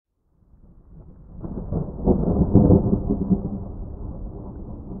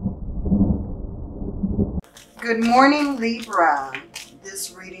Good morning, Libra.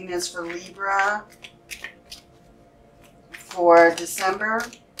 This reading is for Libra for December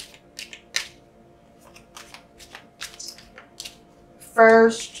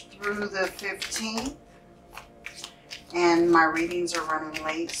 1st through the 15th. And my readings are running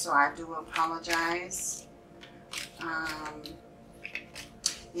late, so I do apologize.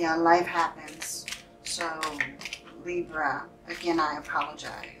 Yeah, life happens. So, Libra, again, I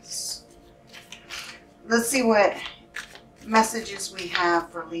apologize. Let's see what messages we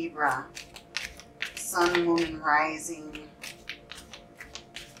have for Libra. Sun, Moon, and Rising.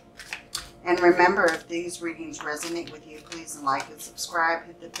 And remember, if these readings resonate with you, please like and subscribe,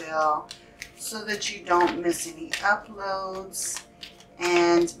 hit the bell so that you don't miss any uploads.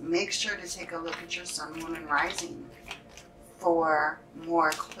 And make sure to take a look at your Sun, Moon, and Rising for more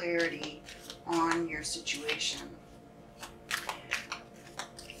clarity on your situation.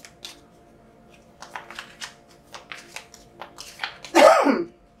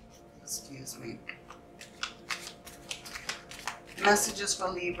 Excuse me. Messages for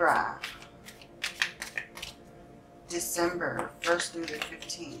Libra. December 1st through the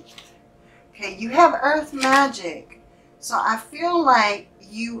 15th. Okay, you have Earth Magic. So I feel like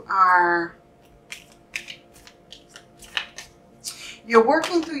you're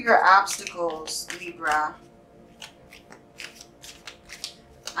working through your obstacles, Libra.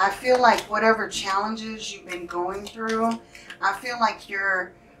 I feel like whatever challenges you've been going through, I feel like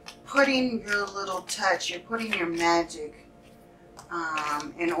you're putting your little touch, you're putting your magic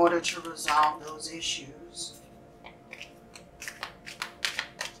in order to resolve those issues.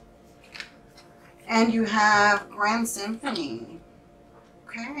 And you have Grand Symphony.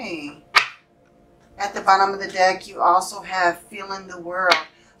 Okay. At the bottom of the deck, you also have Feeling the World.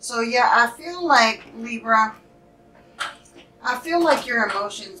 So yeah, I feel like, Libra, I feel like your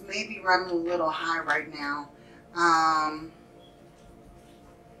emotions may be running a little high right now.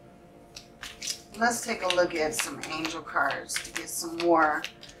 Let's take a look at some angel cards to get some more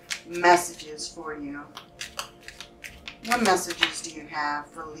messages for you. What messages do you have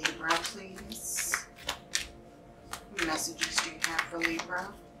for Libra, please? What messages do you have for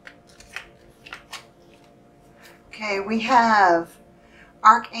Libra? Okay, we have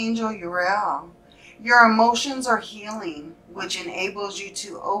Archangel Uriel. Your emotions are healing, which enables you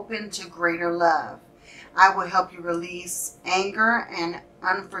to open to greater love. I will help you release anger and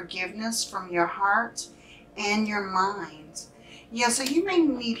unforgiveness from your heart and your mind. Yeah, so you may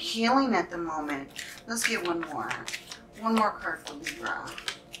need healing at the moment. Let's get one more. One more card for Libra.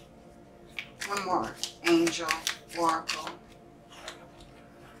 One more. Angel, Oracle.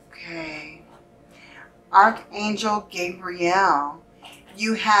 Okay. Archangel Gabriel.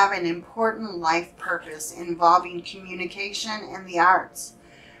 You have an important life purpose involving communication and the arts.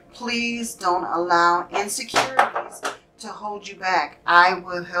 Please don't allow insecurities to hold you back. I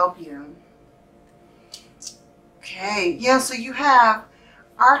will help you. Okay. Yeah, so you have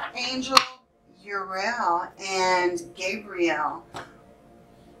Archangel Uriel and Gabriel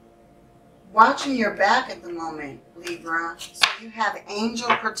watching your back at the moment, Libra. So you have angel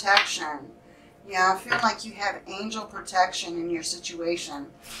protection. Yeah, I feel like you have angel protection in your situation.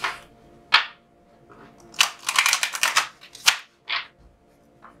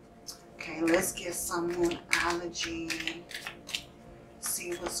 Okay, let's get some Moonology.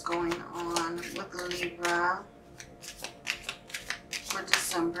 See what's going on with Libra for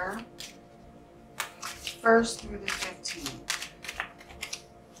December 1st through the 15th.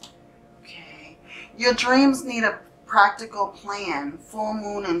 Okay. Your dreams need a practical plan. Full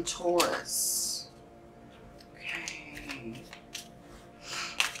moon in Taurus. Okay.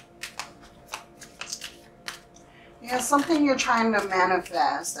 Yeah, something you're trying to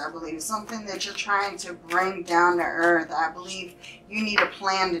manifest, I believe. Something that you're trying to bring down to earth. I believe you need a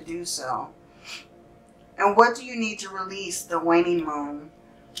plan to do so. And what do you need to release? The waning moon.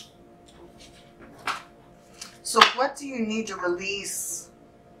 So what do you need to release,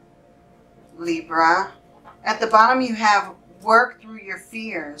 Libra? At the bottom you have work through your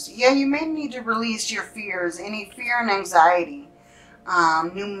fears. Yeah, you may need to release your fears, any fear and anxiety.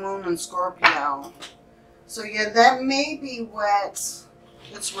 New moon in Scorpio. So yeah, that may be what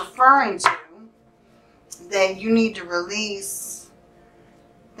it's referring to. That you need to release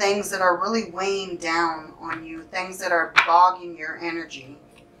things that are really weighing down on you. Things that are bogging your energy.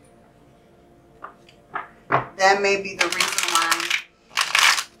 That may be the reason why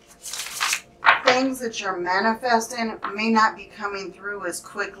things that you're manifesting may not be coming through as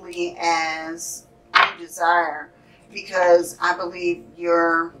quickly as you desire, because I believe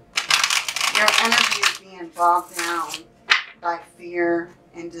your energy is being bogged down by fear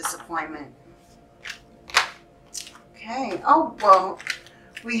and disappointment. Okay. Oh, well,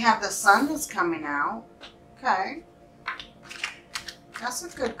 we have the sun that's coming out. Okay. That's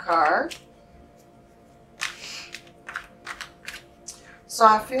a good card. So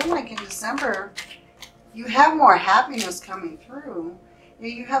I feel like in December, you have more happiness coming through.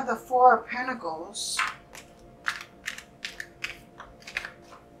 You have the Four of Pentacles.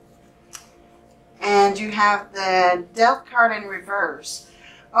 And you have the Death card in reverse.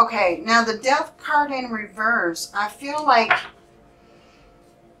 Okay, now the Death card in reverse, I feel like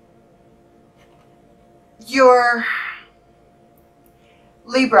you're...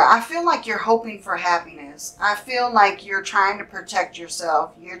 Libra, I feel like you're hoping for happiness. I feel like you're trying to protect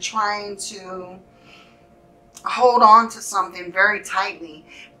yourself. You're trying to hold on to something very tightly.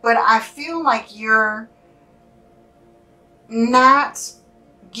 But I feel like you're not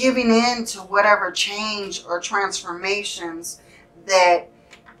giving in to whatever change or transformations that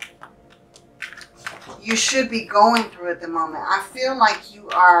you should be going through at the moment. I feel like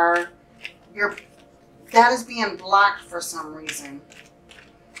that is being blocked for some reason.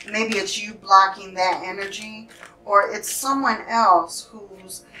 Maybe it's you blocking that energy, or it's someone else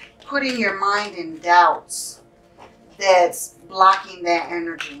who's putting your mind in doubts that's blocking that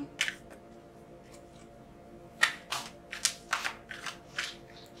energy.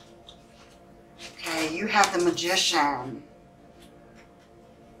 Okay, you have the Magician.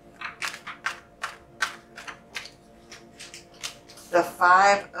 The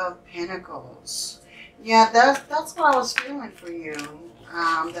Five of Pentacles. Yeah, that's what I was feeling for you.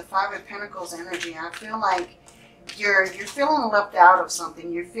 The Five of Pentacles energy. I feel like you're feeling left out of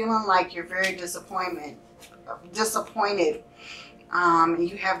something. You're feeling like you're very disappointed.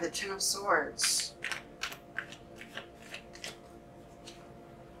 You have the Ten of Swords.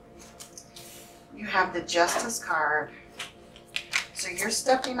 You have the Justice card. So you're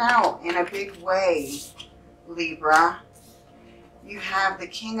stepping out in a big way, Libra. You have the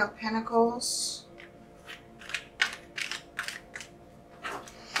King of Pentacles.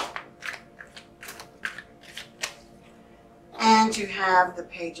 And you have the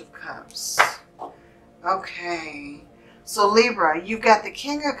Page of Cups. Okay. So Libra, you've got the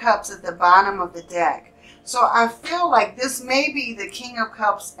King of Cups at the bottom of the deck. So I feel like this may be the King of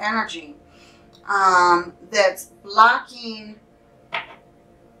Cups energy that's blocking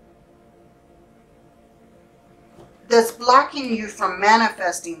you from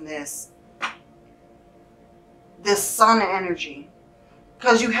manifesting this sun energy.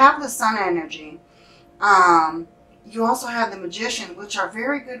 Because you have the sun energy. You also have the Magician, which are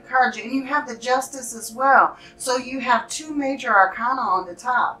very good cards. And you have the Justice as well. So you have two major arcana on the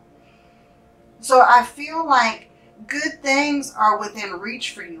top. So I feel like good things are within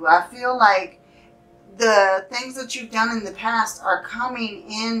reach for you. I feel like the things that you've done in the past are coming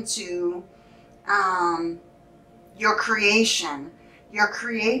into your creation. You're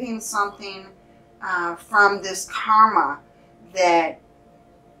creating something from this karma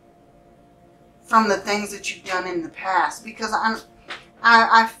from the things that you've done in the past. Because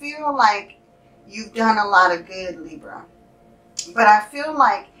I feel like you've done a lot of good, Libra. But I feel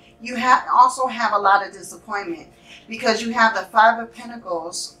like you also have a lot of disappointment. Because you have the Five of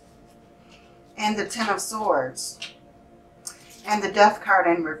Pentacles and the Ten of Swords. And the Death card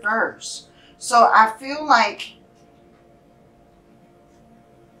in reverse. So I feel like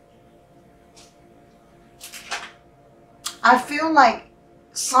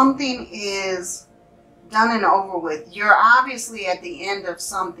something is done and over with. You're obviously at the end of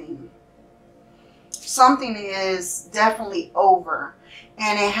something. Something is definitely over.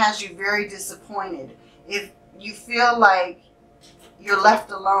 And it has you very disappointed. If you feel like you're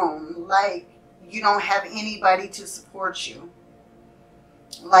left alone, like you don't have anybody to support you,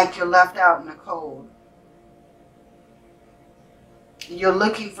 like you're left out in the cold. You're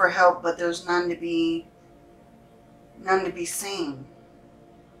looking for help, but there's none to be seen.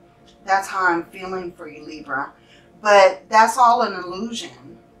 That's how I'm feeling for you, Libra. But that's all an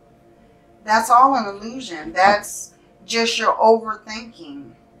illusion. That's all an illusion. That's just your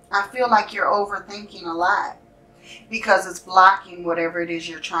overthinking. I feel like you're overthinking a lot because it's blocking whatever it is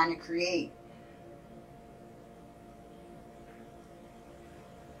you're trying to create.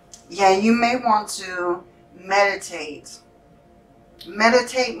 Yeah, you may want to meditate.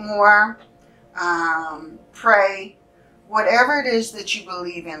 Meditate more. Pray. Whatever it is that you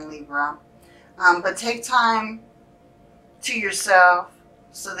believe in, Libra. But take time to yourself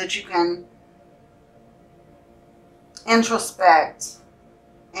so that you can introspect.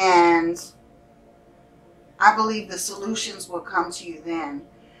 And I believe the solutions will come to you then.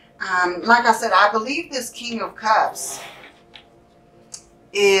 Like I said, I believe this King of Cups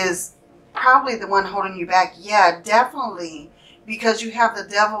is probably the one holding you back. Yeah, definitely. Because you have the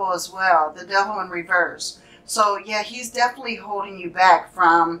devil as well. The devil in reverse. So yeah, he's definitely holding you back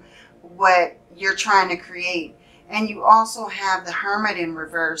from what you're trying to create. And you also have the hermit in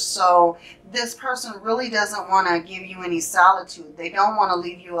reverse. So this person really doesn't want to give you any solitude. They don't want to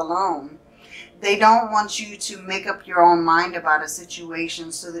leave you alone. They don't want you to make up your own mind about a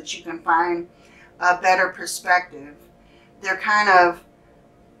situation so that you can find a better perspective. They're kind of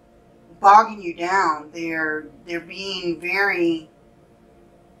bogging you down. They're being very,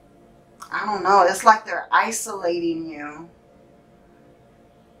 I don't know, it's like they're isolating you.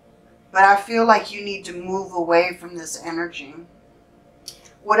 But I feel like you need to move away from this energy.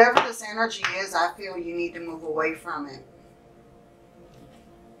 Whatever this energy is, I feel you need to move away from it.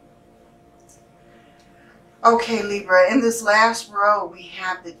 Okay, Libra, in this last row, we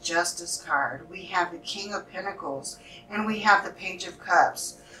have the Justice card. We have the King of Pentacles, and we have the Page of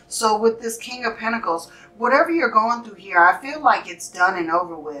Cups. So with this King of Pentacles, whatever you're going through here, I feel like it's done and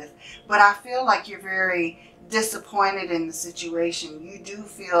over with. But I feel like you're very disappointed in the situation. You do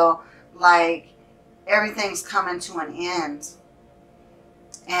feel like everything's coming to an end.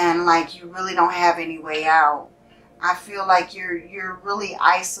 And like you really don't have any way out. I feel like you're really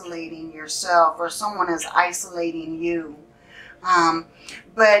isolating yourself, or someone is isolating you.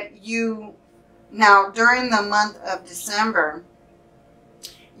 But you, now during the month of December,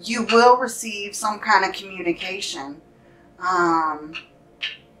 you will receive some kind of communication.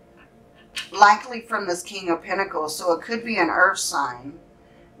 Likely from this King of Pentacles. So it could be an earth sign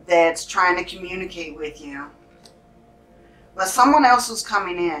that's trying to communicate with you. But someone else is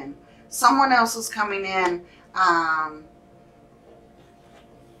coming in. Someone else is coming in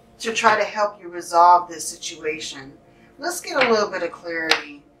to try to help you resolve this situation. Let's get a little bit of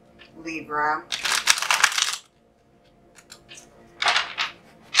clarity, Libra.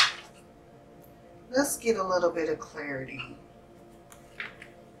 Let's get a little bit of clarity.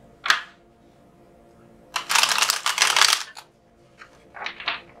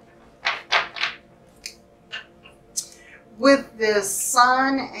 With the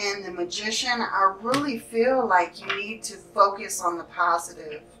Sun and the Magician, I really feel like you need to focus on the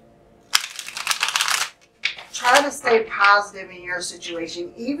positive. Try to stay positive in your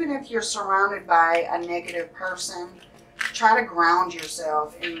situation. Even if you're surrounded by a negative person, try to ground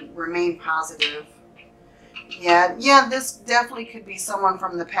yourself and remain positive. Yeah, this definitely could be someone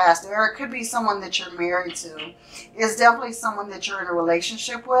from the past, or it could be someone that you're married to. It's definitely someone that you're in a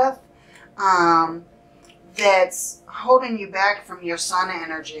relationship with. That's holding you back from your Sun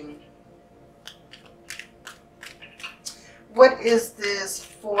energy. What is this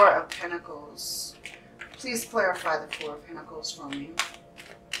Four of Pentacles? Please clarify the Four of Pentacles for me.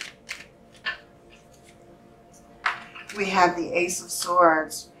 We have the Ace of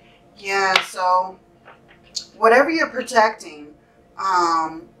Swords. Yeah, so whatever you're protecting,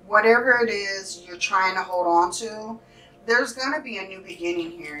 whatever it is you're trying to hold on to, there's going to be a new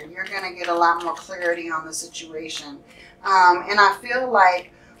beginning here. You're going to get a lot more clarity on the situation. And I feel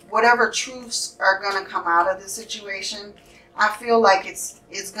like whatever truths are going to come out of this situation, I feel like it's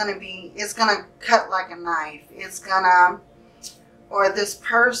going to cut like a knife. It's going to, or this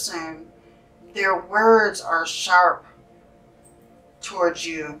person, their words are sharp towards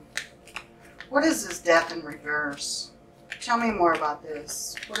you. What is this Death in reverse? Tell me more about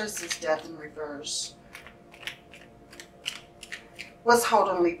this. What is this Death in reverse? What's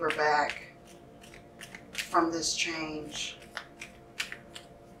holding Libra back from this change?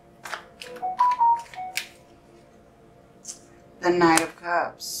 The Knight of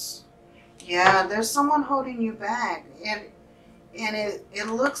Cups. Yeah, there's someone holding you back. And it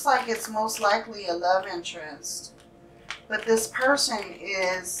looks like it's most likely a love interest. But this person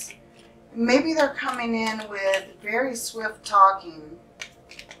is, maybe they're coming in with very swift talking.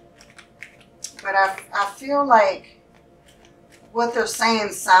 But I feel like what they're saying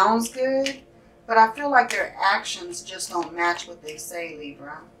sounds good, but I feel like their actions just don't match what they say,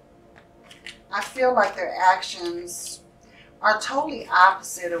 Libra. I feel like their actions are totally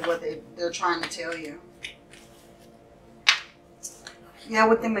opposite of what they're trying to tell you. Yeah,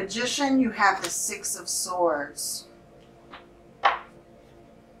 with the Magician, you have the Six of Swords.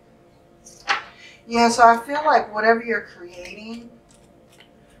 Yeah, so I feel like whatever you're creating,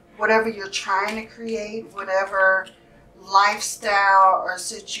 whatever you're trying to create, whatever lifestyle or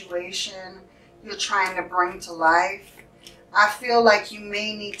situation you're trying to bring to life, I feel like you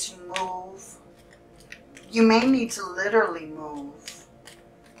may need to move. You may need to literally move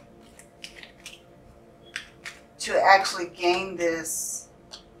to actually gain this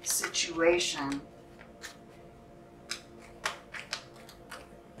situation.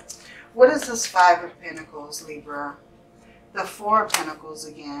 What is this Five of Pentacles, Libra? The Four of Pentacles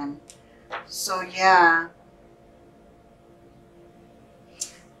again. So yeah,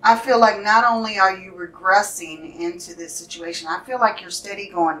 I feel like not only are you regressing into this situation, I feel like you're steady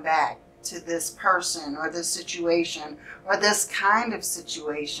going back to this person or this situation or this kind of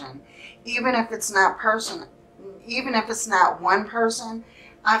situation. Even if it's not even if it's not one person,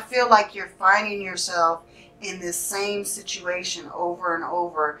 I feel like you're finding yourself in this same situation over and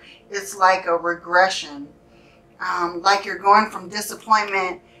over. It's like a regression. Like you're going from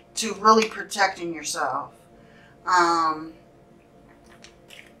disappointment to really protecting yourself. And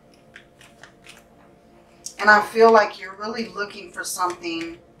I feel like you're really looking for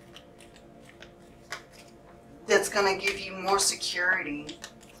something that's going to give you more security.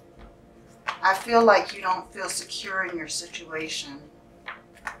 I feel like you don't feel secure in your situation.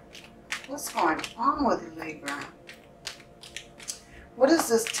 What's going on with you, Libra? What is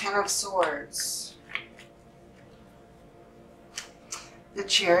this Ten of Swords? The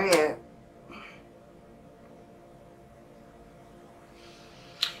Chariot.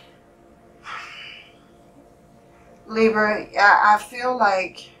 Libra, I feel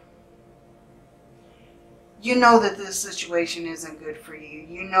like you know that this situation isn't good for you.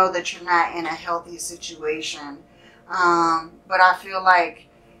 You know that you're not in a healthy situation. But I feel like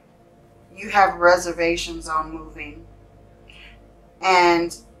you have reservations on moving.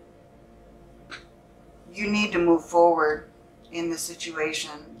 And you need to move forward in the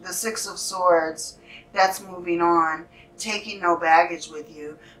situation. The Six of Swords, that's moving on. Taking no baggage with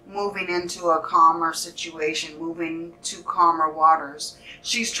you. Moving into a calmer situation. Moving to calmer waters.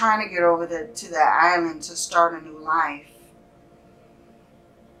 She's trying to get over to the island to start a new life.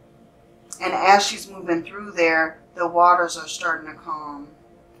 And as she's moving through there, the waters are starting to calm.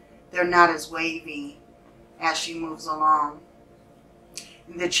 They're not as wavy as she moves along.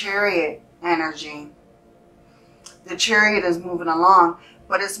 The Chariot energy. The Chariot is moving along,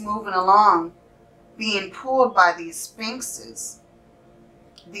 but it's moving along being pulled by these sphinxes.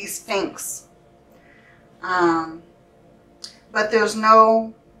 These sphinx. But there's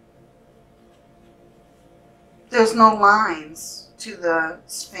no lines to the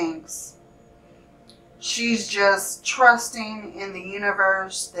Sphinx. She's just trusting in the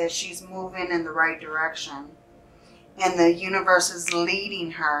universe that she's moving in the right direction. And the universe is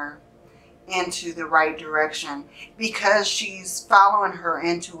leading her into the right direction because she's following her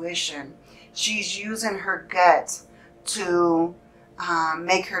intuition. She's using her gut to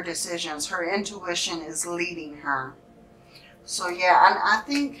make her decisions. Her intuition is leading her. So yeah, I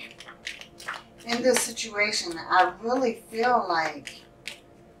think in this situation, I really feel like,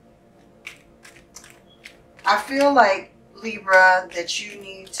 Libra, that you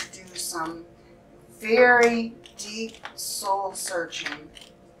need to do some very deep soul searching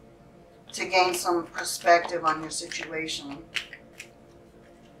to gain some perspective on your situation.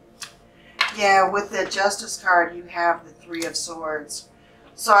 Yeah, with the Justice card, you have the Three of Swords.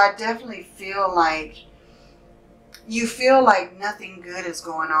 So I definitely feel like you feel like nothing good is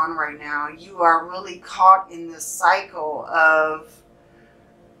going on right now. You are really caught in this cycle of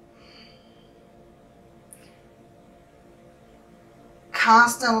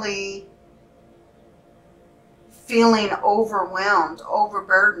constantly feeling overwhelmed,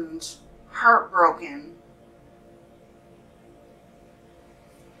 overburdened, heartbroken.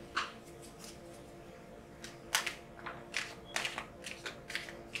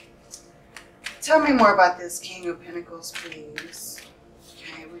 Tell me more about this King of Pentacles, please.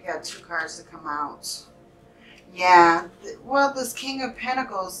 Okay, we got two cards to come out. Yeah, well, this King of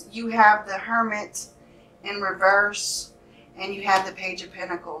Pentacles, you have the Hermit in reverse, and you have the Page of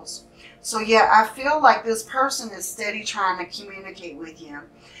Pentacles. So yeah, I feel like this person is steady trying to communicate with you.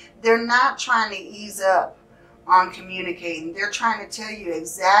 They're not trying to ease up on communicating. They're trying to tell you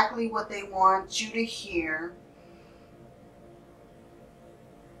exactly what they want you to hear,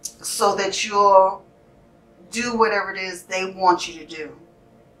 so that you'll do whatever it is they want you to do.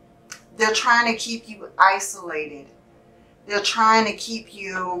 They're trying to keep you isolated. They're trying to keep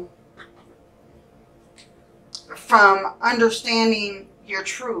you from understanding your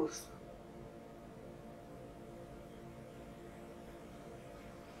truth.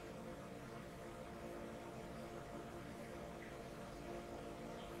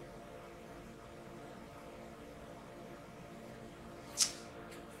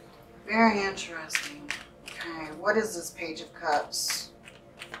 Very interesting. Okay, what is this Page of Cups?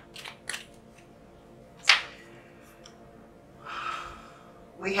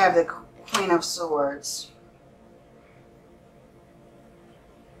 We have the Queen of Swords.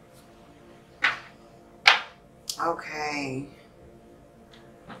 Okay.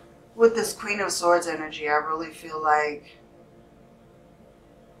 With this Queen of Swords energy, I really feel like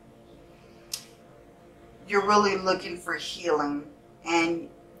you're really looking for healing, and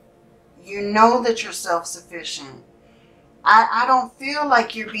you know that you're self-sufficient. I don't feel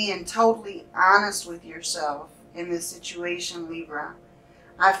like you're being totally honest with yourself in this situation, Libra.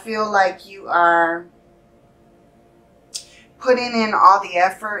 I feel like you are putting in all the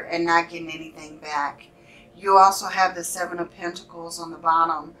effort and not getting anything back. You also have the Seven of Pentacles on the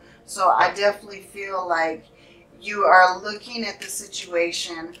bottom. So I definitely feel like you are looking at the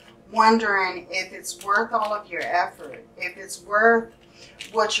situation, wondering if it's worth all of your effort, if it's worth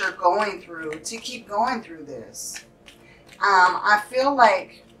what you're going through to keep going through this. I feel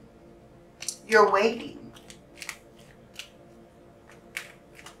like you're waiting.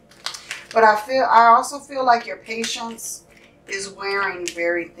 But I also feel like your patience is wearing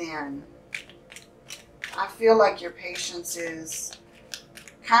very thin. I feel like your patience is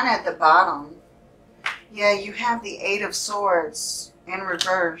kind of at the bottom. Yeah, you have the Eight of Swords in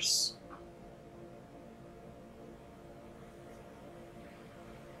reverse.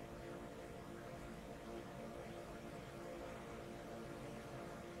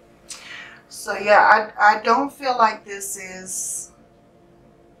 So yeah, I don't feel like this is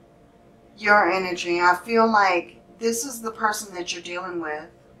your energy. I feel like this is the person that you're dealing with.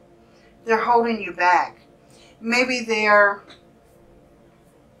 They're holding you back. Maybe they're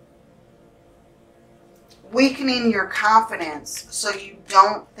weakening your confidence so you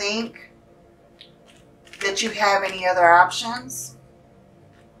don't think that you have any other options.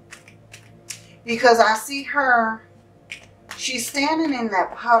 Because I see her, she's standing in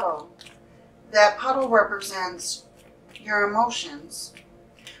that puddle. That puddle represents your emotions.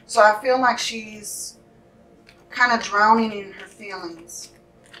 So I feel like she's kind of drowning in her feelings.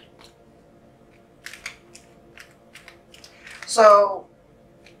 So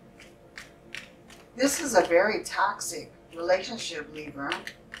this is a very toxic relationship, Libra.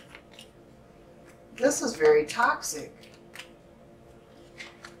 This is very toxic.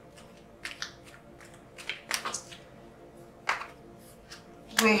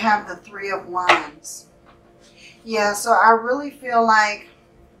 We have the Three of Wands. Yeah, so I really feel like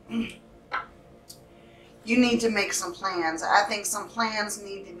you need to make some plans. I think some plans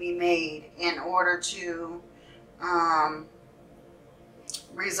need to be made in order to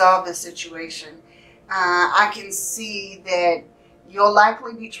resolve the situation. I can see that you'll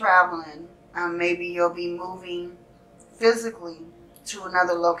likely be traveling. Maybe you'll be moving physically to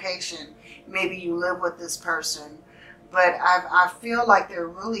another location. Maybe you live with this person. But I feel like they're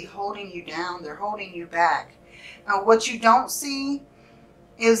really holding you down. They're holding you back. Now, what you don't see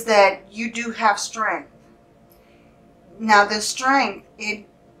is that you do have strength. Now, this strength, it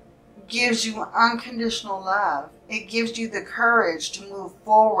gives you unconditional love. It gives you the courage to move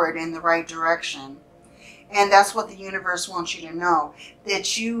forward in the right direction. And that's what the universe wants you to know,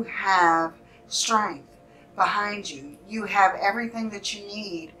 that you have strength behind you. You have everything that you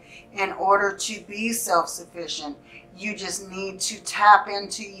need in order to be self-sufficient. You just need to tap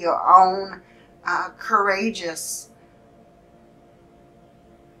into your own courageous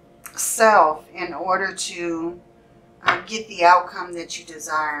self in order to get the outcome that you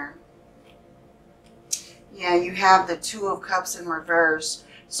desire. Yeah, you have the Two of Cups in reverse.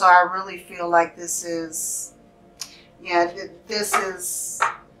 So I really feel like this is, yeah, this is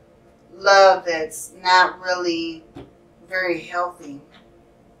love that's not really very healthy.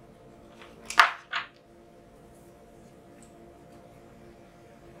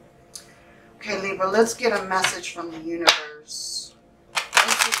 Okay, Libra, let's get a message from the universe.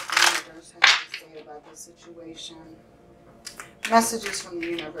 Let's see what the universe has to say about this situation. Messages from the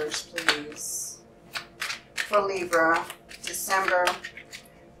universe, please. For Libra, December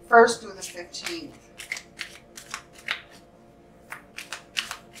 1st through the 15th.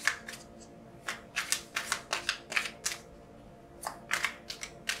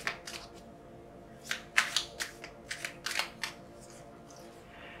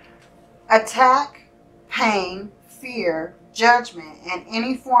 Attack, pain, fear, judgment, and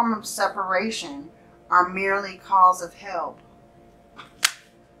any form of separation are merely cause of help.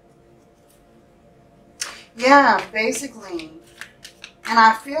 Yeah, basically. And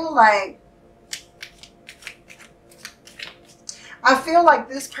I feel like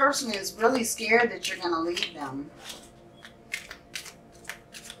this person is really scared that you're going to leave them.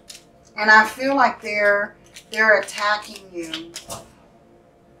 And I feel like they're attacking you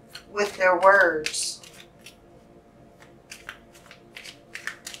with their words.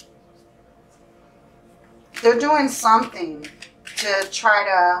 They're doing something to try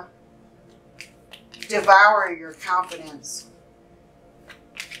to devour your confidence.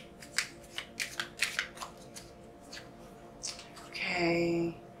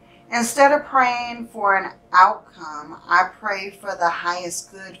 Okay. Instead of praying for an outcome, I pray for the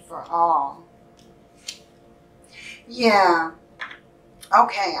highest good for all. Yeah.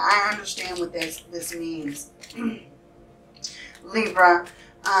 Okay, I understand what this means. Libra,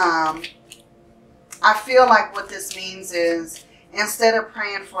 I feel like what this means is instead of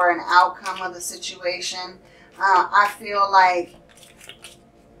praying for an outcome of the situation, I feel like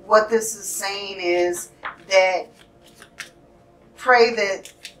what this is saying is that pray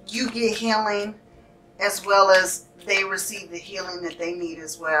that you get healing as well as they receive the healing that they need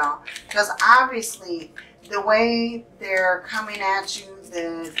as well. Because obviously the way they're coming at you,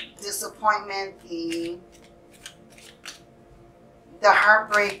 the disappointment, the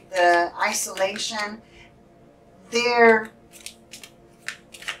heartbreak, the isolation, they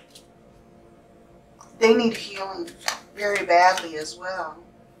need healing very badly as well.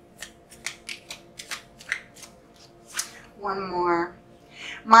 One more.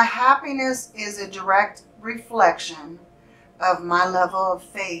 My happiness is a direct reflection of my level of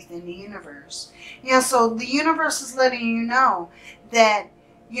faith in the universe. Yeah, so the universe is letting you know that,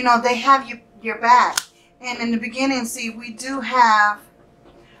 you know, they have your back. And in the beginning, see, we do have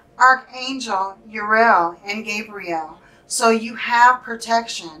Archangel Uriel and Gabriel. So you have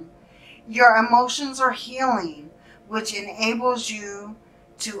protection. Your emotions are healing, which enables you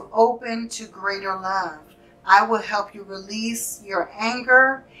to open to greater love. I will help you release your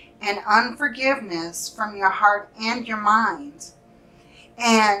anger and unforgiveness from your heart and your mind.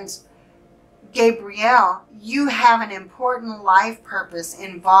 And Gabriel, you have an important life purpose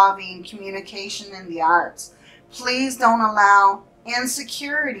involving communication in the arts. Please don't allow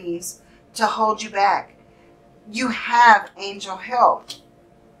insecurities to hold you back. You have angel help.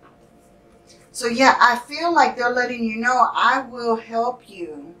 So yeah, I feel like they're letting you know I will help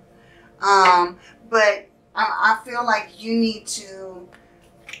you. But I feel like you need to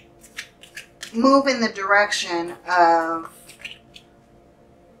move in the direction of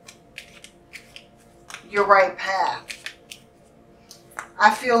your right path.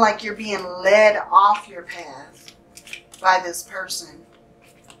 I feel like you're being led off your path by this person.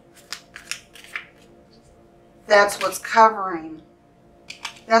 That's what's covering.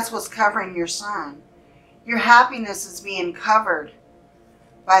 That's what's covering your sun. Your happiness is being covered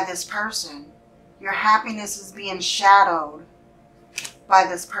by this person. Your happiness is being shadowed by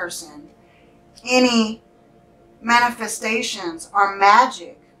this person. Any manifestations or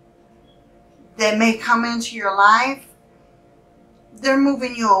magic that may come into your life, they're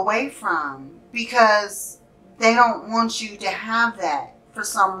moving you away from because they don't want you to have that for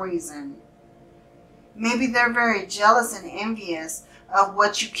some reason. Maybe they're very jealous and envious of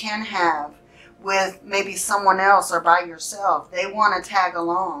what you can have with maybe someone else or by yourself. They want to tag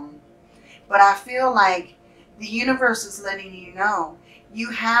along. But I feel like the universe is letting you know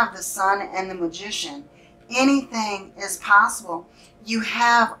you have the Sun and the Magician. Anything is possible. You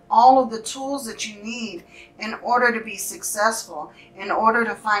have all of the tools that you need in order to be successful, in order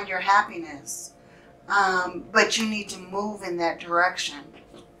to find your happiness. But you need to move in that direction.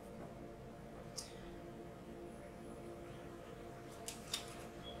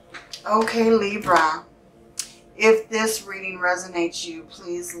 Okay, Libra. If this reading resonates you,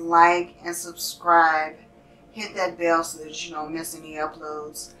 please like and subscribe. Hit that bell so that you don't miss any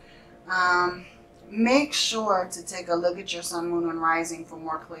uploads. Make sure to take a look at your sun, moon, and rising for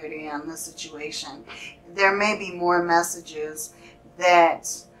more clarity on this situation. There may be more messages that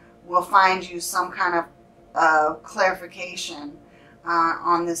will find you some kind of clarification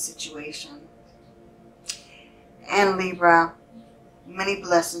on this situation. And Libra, many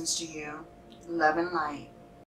blessings to you. Love and light.